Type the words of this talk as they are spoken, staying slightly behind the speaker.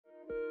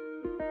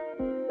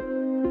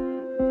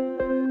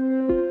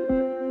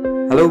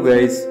Hello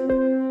guys,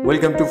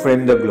 welcome to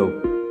Frame the Globe.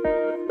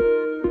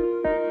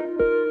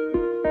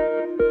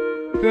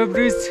 We have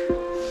reached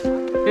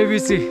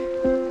ABC.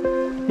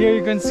 Here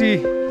you can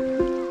see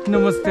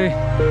Namaste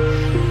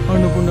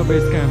Annapurna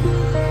base camp.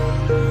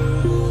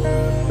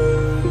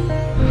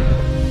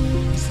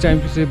 It's time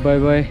to say bye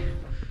bye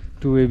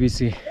to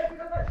ABC.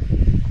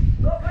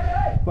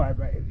 Bye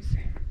bye ABC.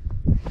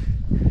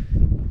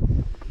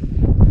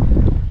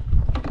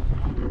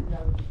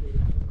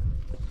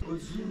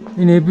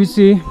 In ABC,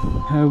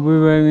 we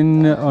were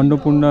in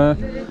Annapurna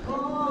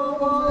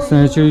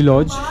Sanctuary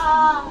Lodge.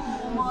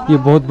 ये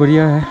बहुत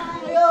बढ़िया है,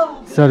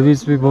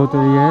 service भी बहुत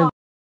बढ़िया है,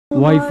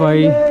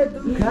 wifi,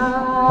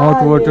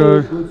 hot water,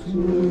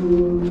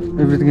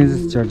 everything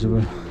is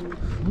chargeable.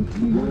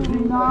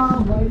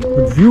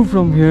 The view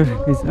from here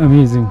is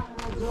amazing.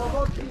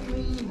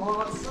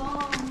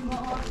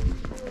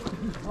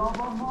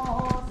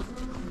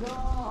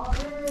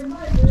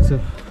 It's a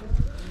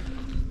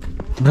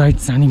bright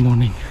sunny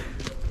morning.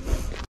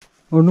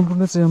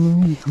 Annapurna से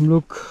हम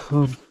लोग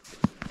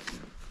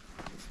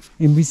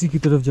MBC की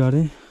तरफ जा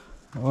रहे हैं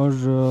और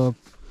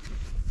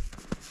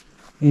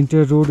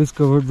entire road is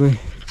covered by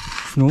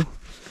snow.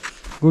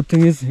 Good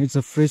thing is it's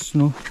a fresh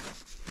snow.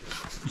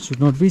 It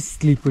should not be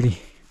slippery.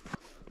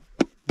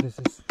 This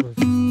is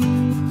frozen.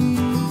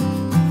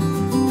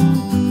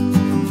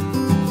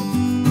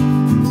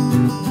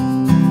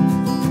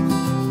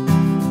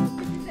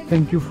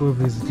 Thank you for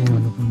visiting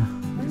Annapurna.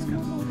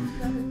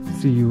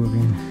 See you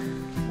again.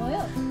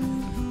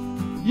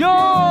 Yo!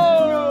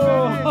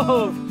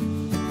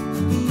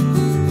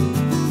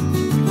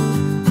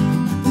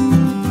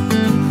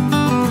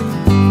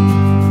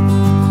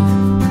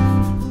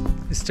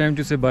 It's time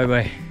to say bye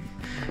bye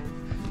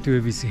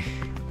to ABC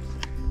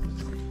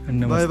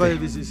and namaste. Bye bye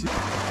ABC.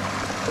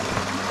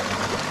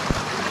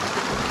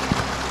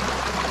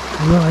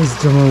 Ice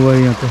जमा हुआ है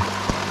यहाँ पे,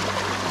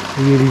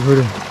 ये river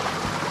है.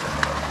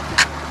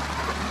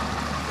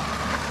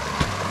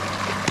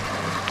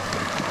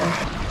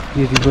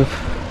 ये river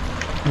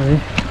है,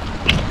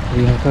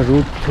 यहाँ का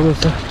रोड थोड़ा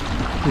सा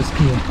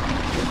रिस्की है.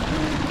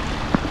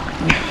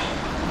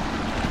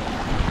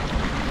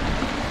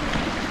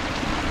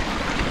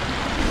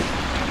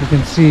 You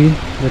can see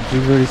that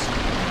river is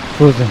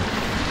frozen.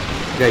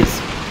 Guys,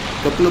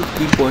 couple of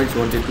key points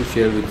wanted to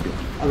share with you.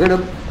 अगर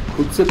आप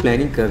खुद से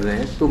प्लानिंग कर रहे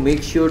हैं तो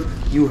make sure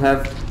you have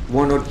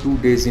 1 or 2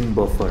 days in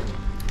buffer,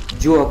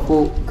 जो आपको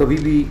कभी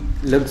भी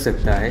लग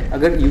सकता है.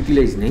 अगर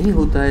यूटिलाइज नहीं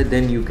होता है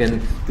then you can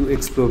to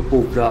explore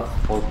Pokhara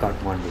or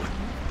Kathmandu.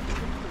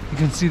 You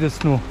can see the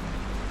snow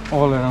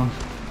all around.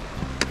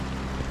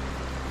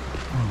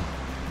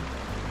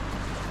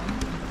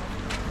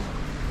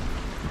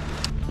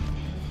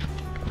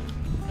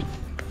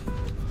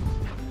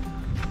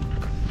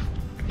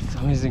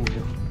 Amazing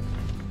view.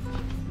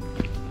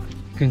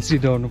 You can see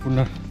the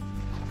Annapurna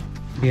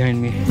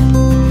behind me.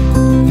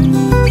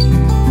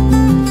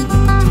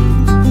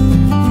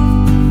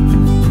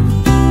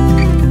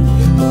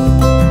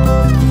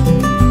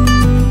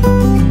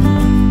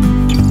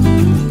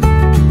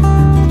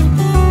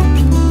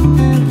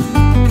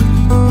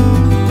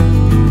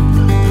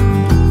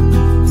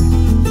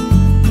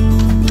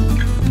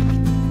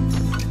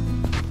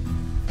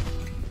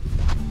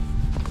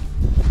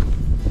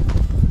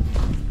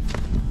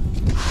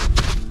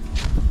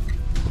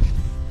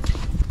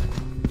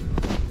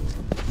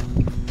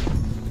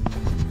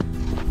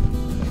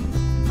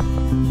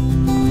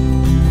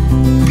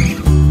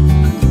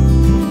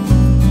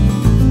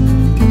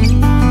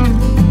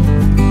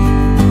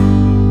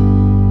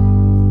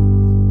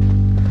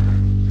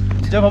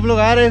 जब हम लोग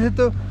आ रहे थे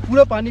तो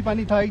पूरा पानी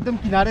पानी था, एकदम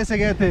किनारे से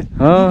गए थे,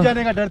 डूब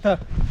जाने का डर था.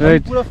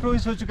 पूरा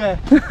फ्रोज हो चुका है.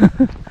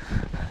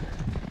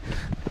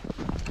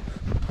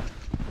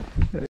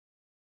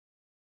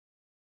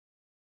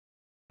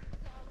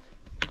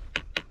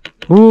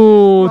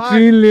 Oh,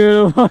 thin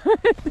layer.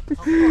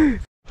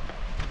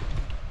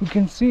 You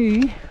can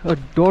see a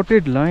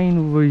dotted line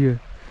over here.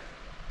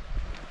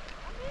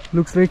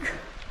 Looks like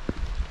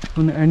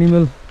an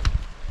animal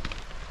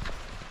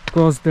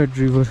crossed that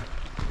river.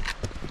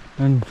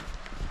 And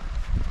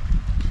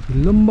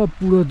लंबा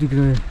पूरा दिख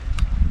रहा है,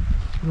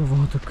 पूरा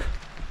वहाँ तक.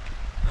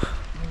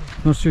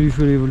 Not sure if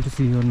you're able to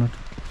see or not.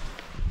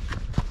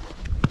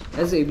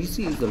 As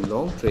ABC is a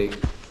long trek,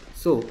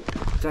 so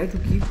try to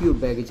keep your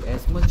baggage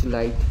as much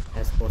light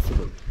as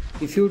possible.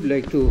 If you would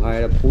like to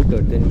hire a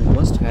porter, then you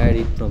must hire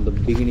it from the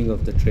beginning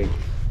of the trek,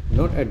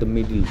 not at the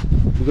middle,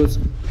 because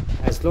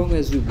as long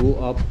as you go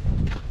up,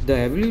 the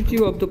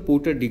availability of the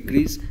porter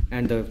decrease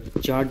and the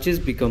charges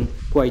become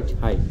quite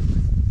high.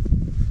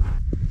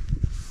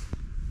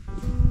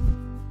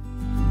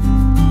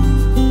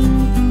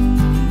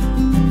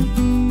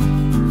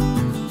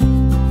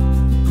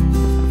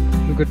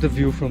 Look at the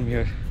view from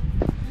here.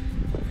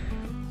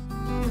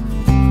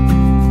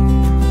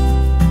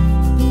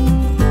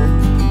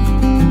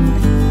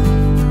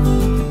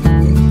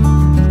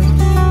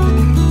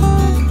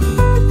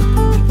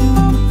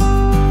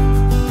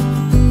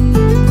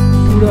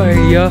 Pura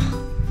area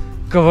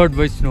covered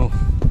by snow.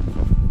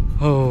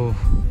 Oh,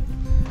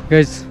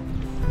 guys,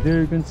 There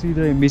you can see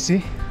the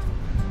embassy,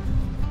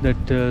 that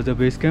the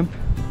base camp,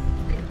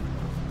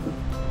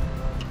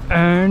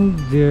 and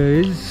there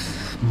is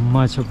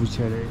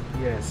Machapuchare.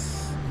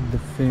 Yes, the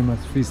famous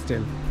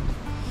fishtail.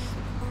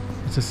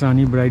 It's a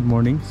sunny, bright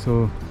morning,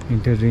 so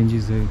entire range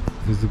is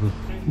visible.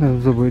 That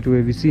was the way to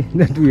ABC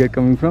that we are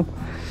coming from,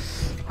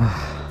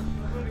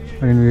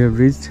 and we have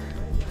reached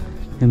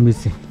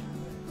embassy.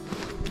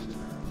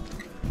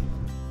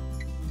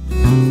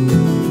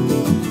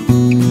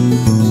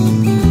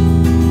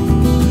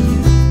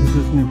 This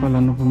is Nepal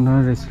Annapurna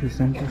Rescue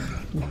Center.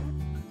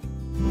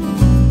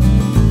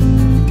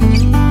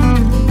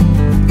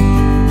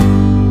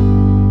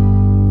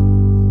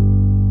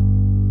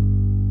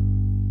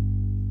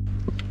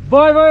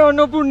 Bye bye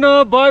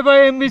Annapurna, bye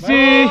bye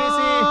embassy.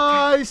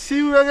 Bye, see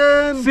you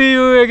again. See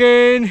you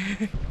again.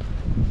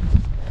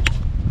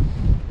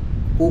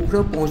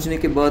 पोखरा पहुंचने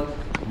के बाद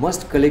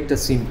must collect a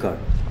SIM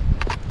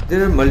card.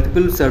 There are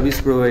multiple service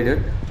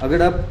provider.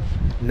 अगर आप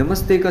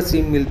नमस्ते का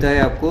SIM मिलता है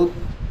आपको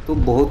तो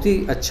बहुत ही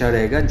अच्छा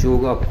रहेगा,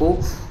 जो आपको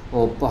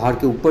पहाड़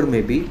के ऊपर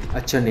में भी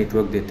अच्छा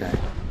नेटवर्क देता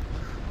है।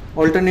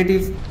 ऑल्टरनेटिव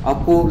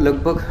आपको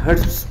लगभग हर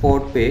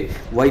स्पॉट पे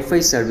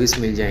वाईफाई सर्विस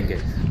मिल जाएंगे,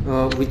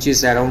 which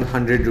is around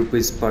 100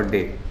 rupees per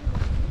day.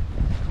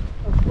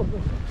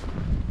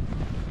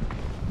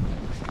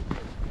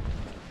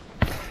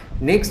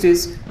 Next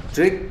is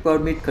track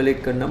permit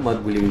collect करना मत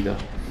भूलिएगा।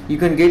 You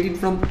can get it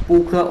from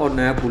पोखरा और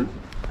नया पुल,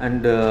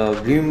 and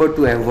remember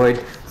to avoid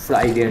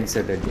Friday and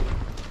Saturday.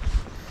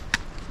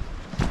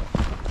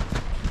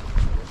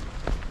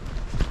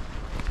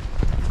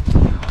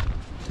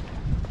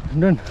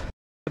 Done.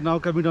 Now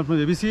coming down from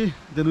ABC,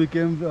 then we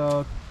came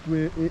to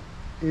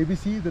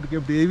ABC, then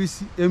came to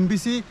ABC,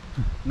 MBC.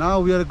 Now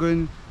we are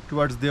going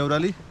towards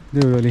Deorali.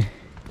 Deorali.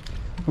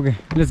 Okay,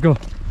 let's go.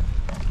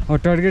 Our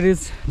target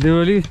is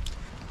Deorali,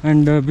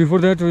 and before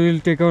that we will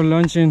take our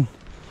lunch in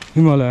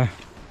Himalaya.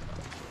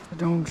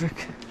 Down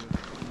trek.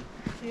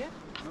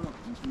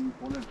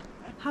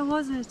 How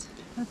was it?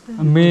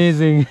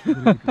 Amazing.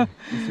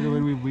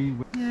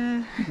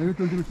 Yeah.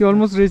 You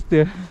almost reached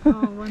there. Oh,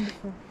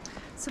 wonderful.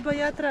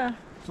 Subhayatra.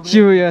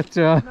 Shiva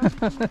Yatra.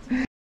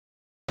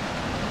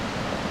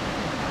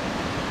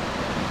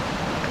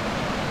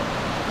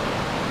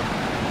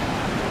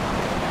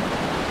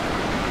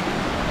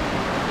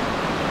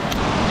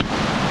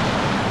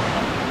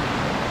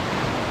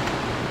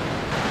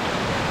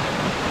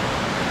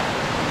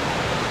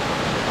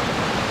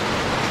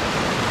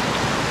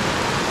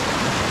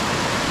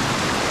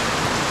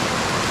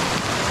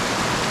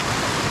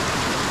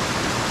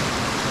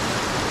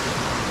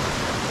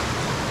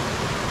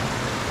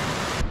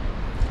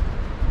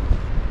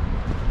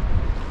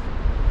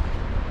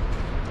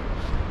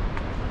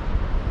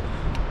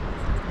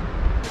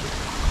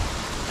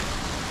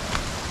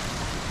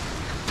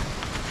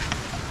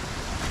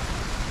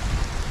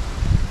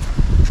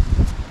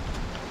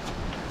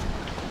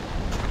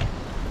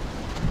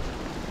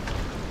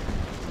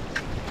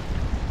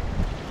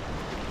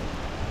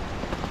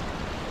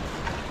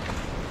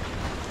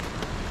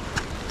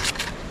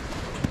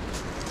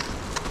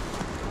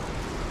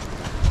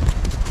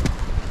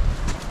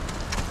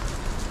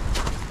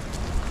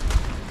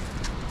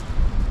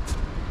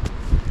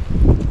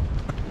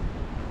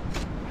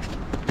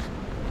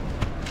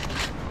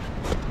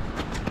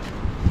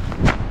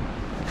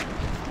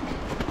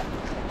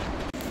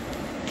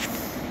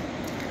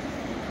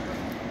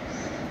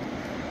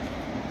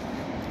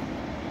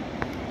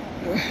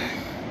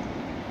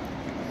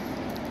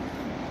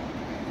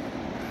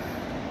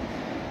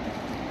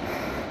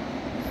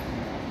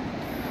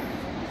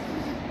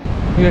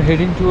 We are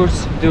heading towards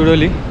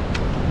Deorali.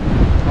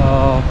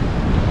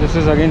 This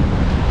is again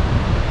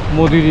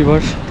Modi River.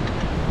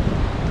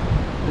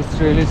 This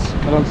trail is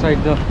alongside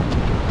the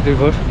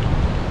river.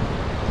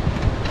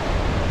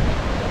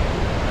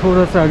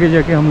 थोड़ा सा आगे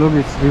जाके हम लोग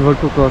इस river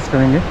को cross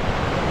करेंगे।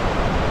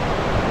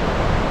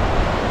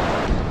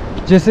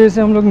 जैसे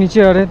जैसे हम लोग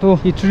नीचे आ रहे हैं तो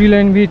ये ट्री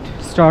लाइन भी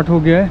स्टार्ट हो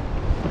गया है,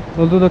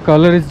 although the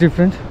color is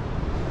different.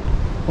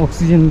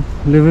 Oxygen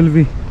level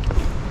भी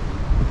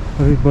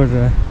अभी बढ़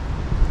रहा है,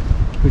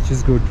 which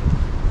is good.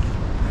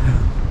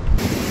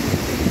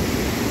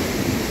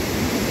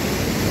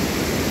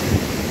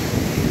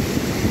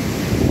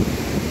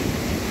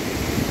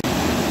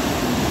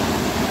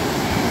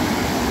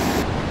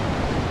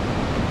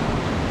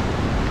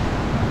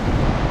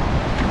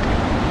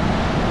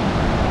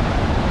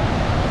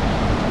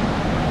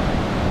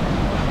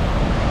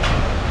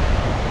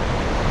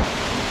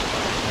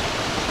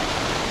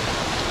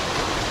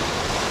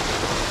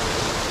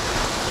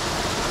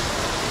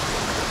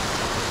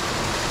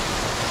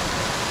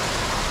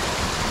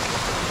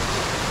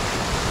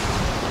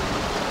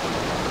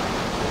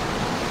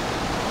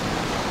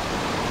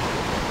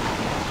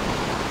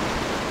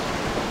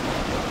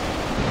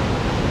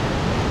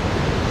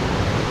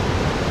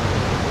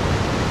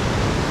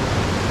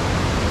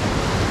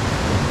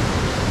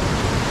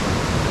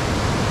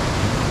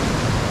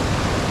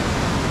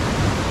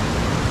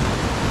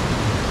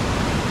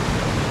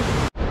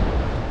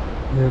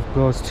 We have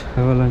crossed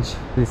avalanche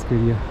risk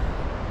area.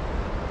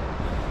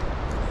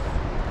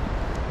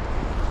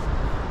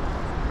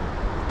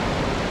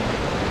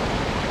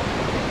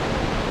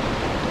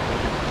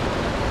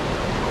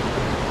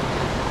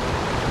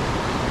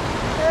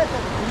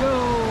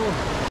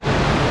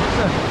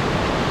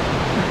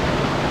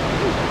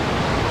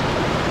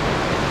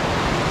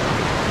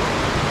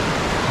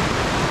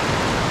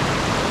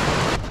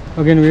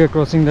 Again we are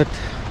crossing that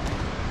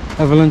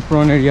avalanche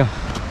prone area.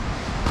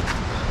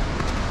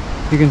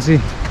 You can see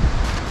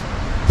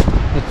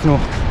the snow.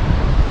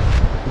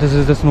 This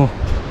is the snow.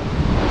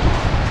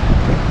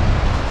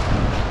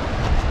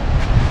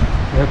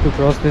 We have to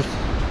cross this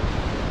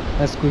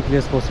as quickly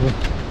as possible,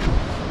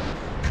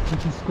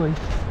 which is quite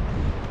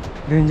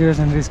dangerous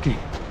and risky.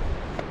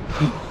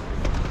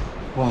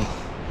 Wow.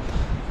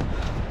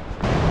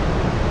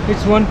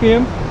 It's 1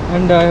 PM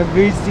and I have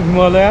reached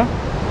Himalaya.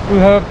 We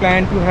have a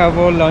plan to have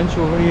our lunch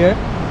over here.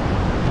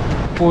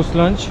 Post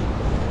lunch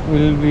we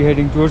will be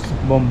heading towards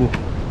Bamboo.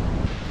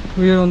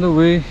 We are on the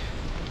way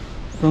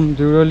from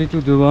Deurali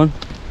to Durban,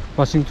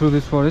 passing through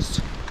this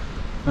forest,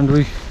 and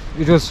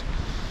it was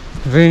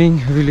raining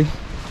heavily.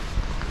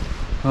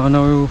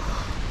 Now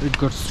it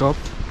got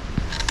stopped,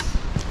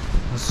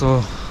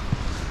 so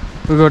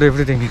we got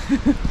everything.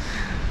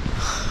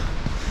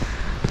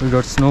 We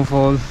got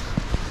snowfall,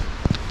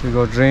 we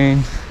got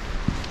rain,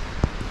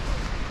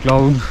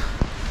 cloudy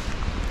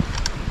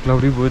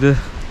weather,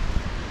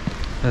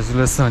 as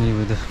well as sunny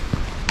weather.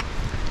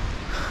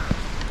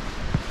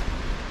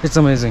 It's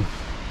amazing.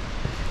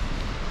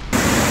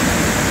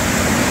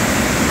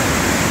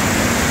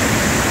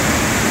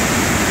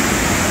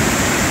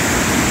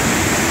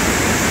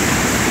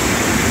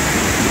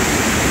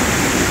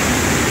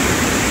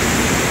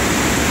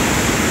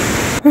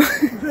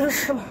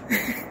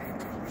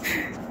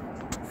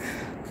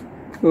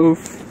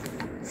 Oof.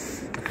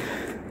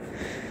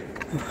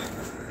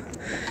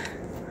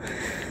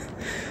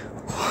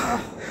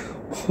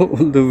 All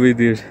the way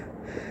there.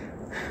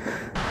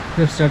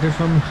 We have started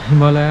from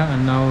Himalaya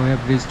and now we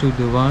have reached to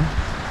Durban.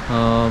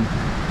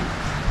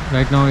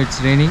 Right now it's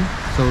raining,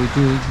 so we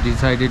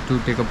decided to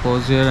take a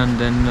pause here, and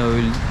then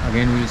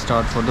we'll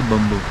start for the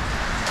Bamboo.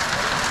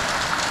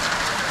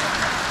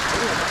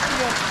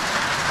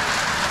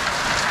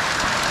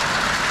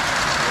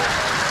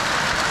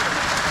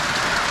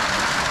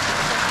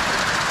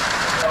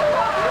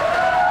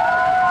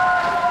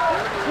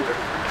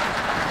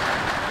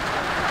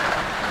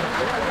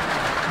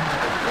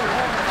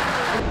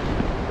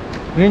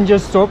 Rain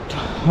just stopped,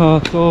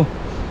 so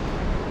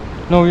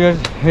now we are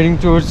heading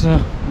towards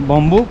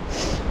Bamboo,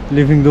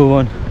 leaving the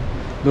one.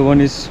 The one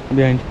is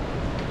behind.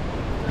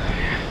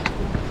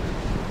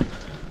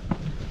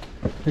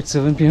 It's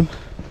 7 PM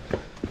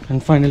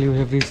and finally we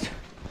have reached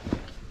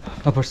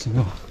Upper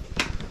Singapore.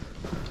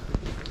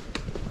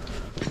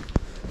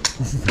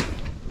 This is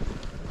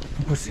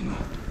Upper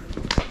Singapore.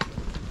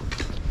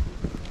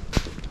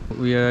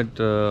 We are at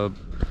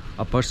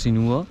Upper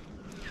Sinua.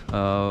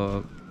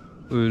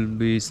 We will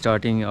be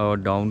starting our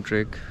down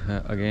trek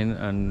again,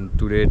 and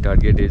today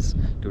target is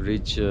to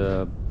reach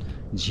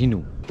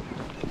Jhinu.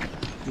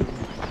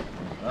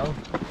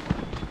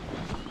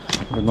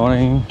 Good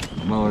morning.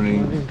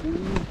 Morning.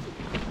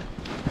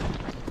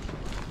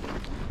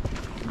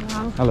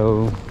 Wow.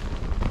 Hello.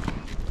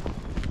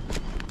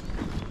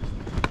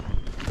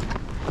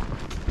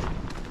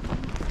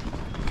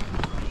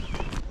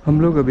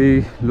 हम लोग अभी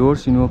lower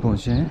सिनुआ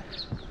पहुंचे हैं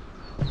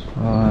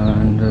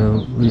and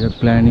we are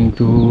planning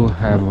to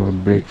have a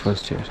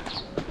breakfast here.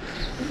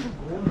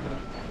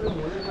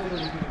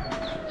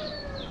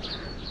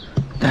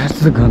 That's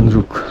the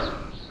Gandruk.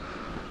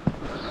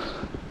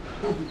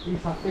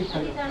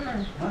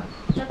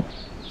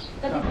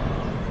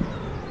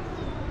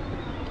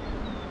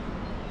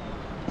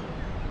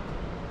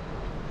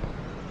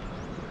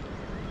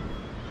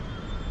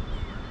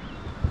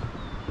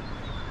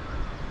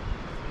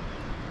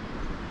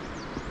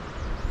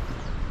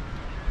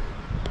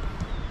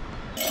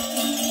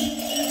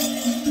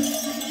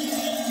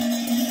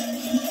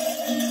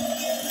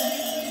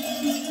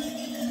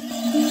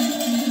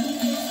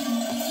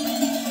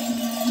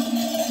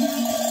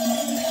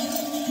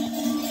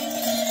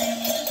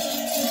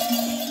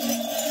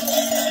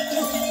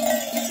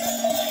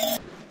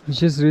 We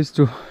just reached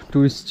to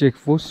tourist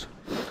checkpost.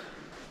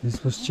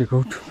 This was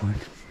checkout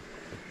point.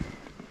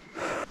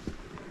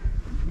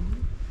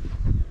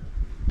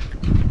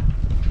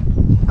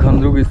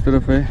 खंद्रुक इस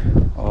तरफ है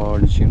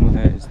और झीनू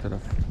है इस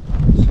तरफ.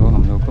 सो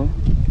हम लोग को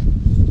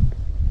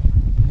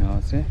यहाँ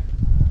से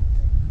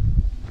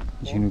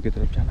झीनू की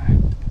तरफ जाना है.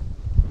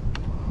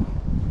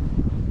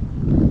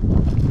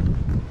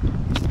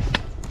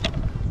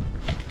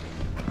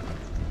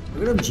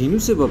 अगर आप झीनू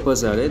से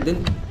वापस आ रहे हैं, then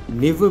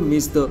never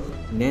miss the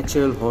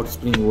natural hot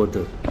spring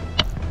water.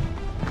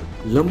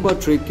 लंबा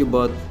ट्रैक के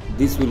बाद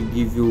this will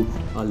give you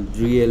a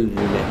real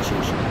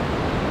relaxation.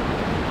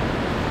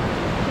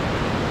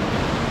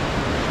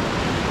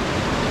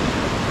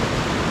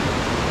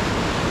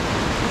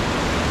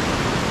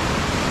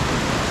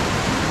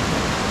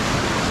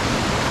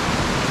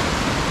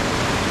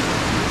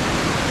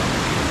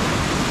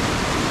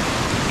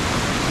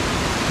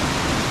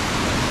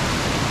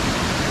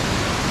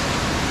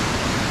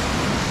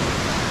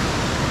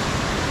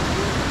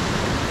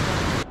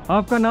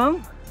 आपका नाम?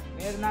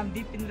 मेरा नाम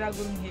दीपेंद्र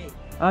गुरुंग है.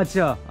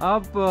 अच्छा,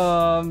 आप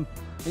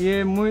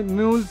ये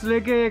म्यूल्स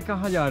लेके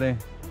कहाँ जा रहे हैं?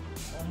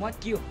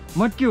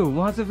 मटक्यू,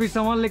 वहाँ से फिर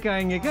सामान लेके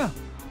आएंगे क्या?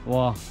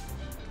 वाह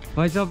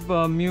भाई साहब,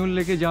 म्यूल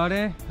लेके जा रहे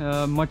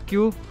हैं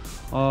मटक्यू,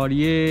 और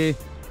ये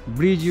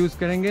ब्रिज यूज़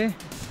करेंगे।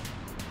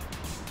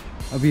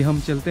 अभी हम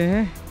चलते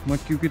हैं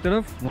मटक्यू की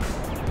तरफ।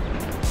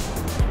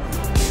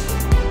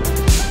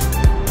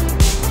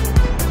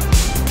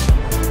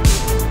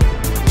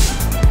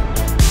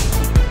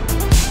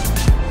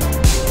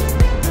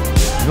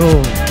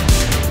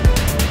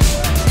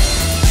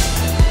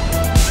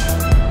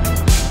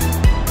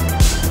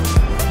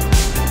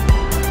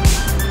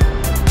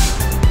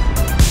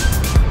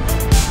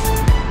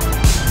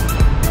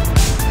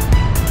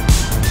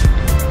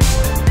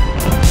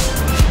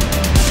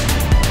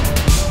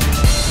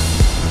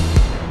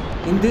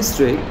 इन दिस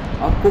ट्रेक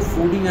आपको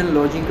फूडिंग एंड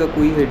लॉजिंग का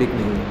कोई हेडेक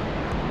नहीं है।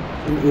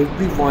 In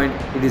every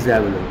point it is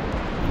available,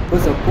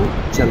 बस आपको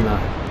चलना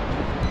है।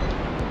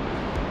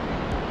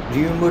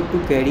 Remember to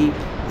carry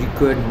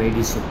required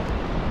medicine.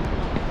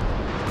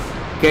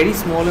 Carry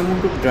small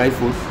amount of dry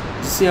food,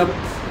 जिससे आप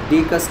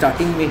डे का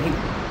स्टार्टिंग में ही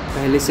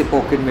पहले से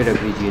पॉकेट में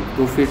रख लीजिए,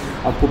 तो फिर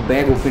आपको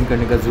बैग ओपन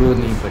करने का ज़रूरत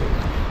नहीं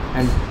पड़ेगा।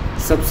 एंड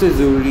सबसे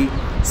ज़रूरी,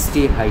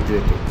 stay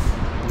hydrated,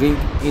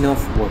 drink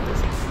enough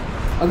water.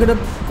 अगर आप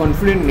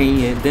कॉन्फिडेंट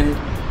नहीं है, then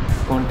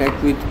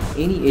contact with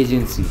any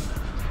agency.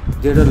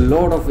 There are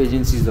lot of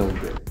agencies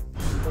out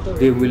there,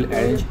 they will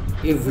arrange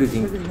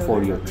everything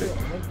for your trip.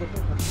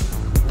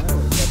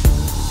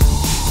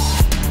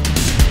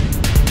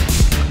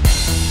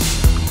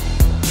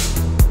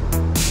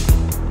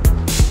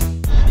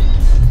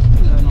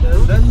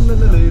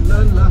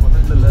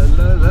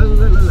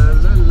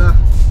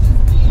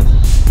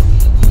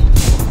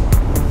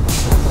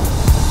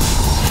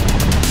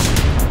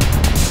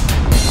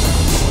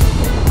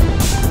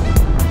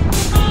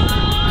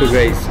 तो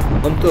गाइस,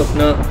 हम तो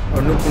अपना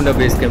अन्नपूर्णा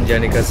बेस कैंप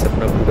जाने का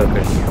सपना पूरा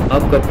कर लिया।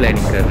 आप कब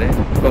प्लानिंग कर रहे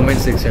हैं? कमेंट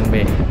सेक्शन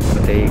में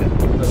बताइएगा।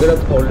 अगर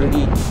आप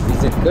ऑलरेडी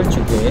विजिट कर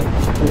चुके हैं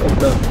तो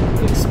अपना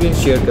एक्सपीरियंस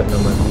शेयर करना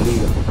मत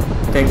भूलिएगा।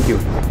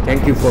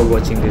 Thank you for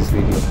watching this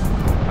video.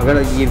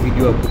 अगर ये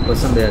वीडियो आपको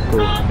पसंद आया तो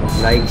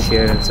लाइक,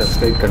 शेयर एंड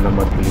सब्सक्राइब करना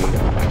मत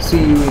भूलिएगा। सी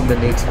you in the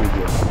next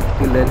video.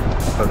 Till then,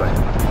 bye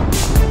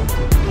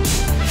bye.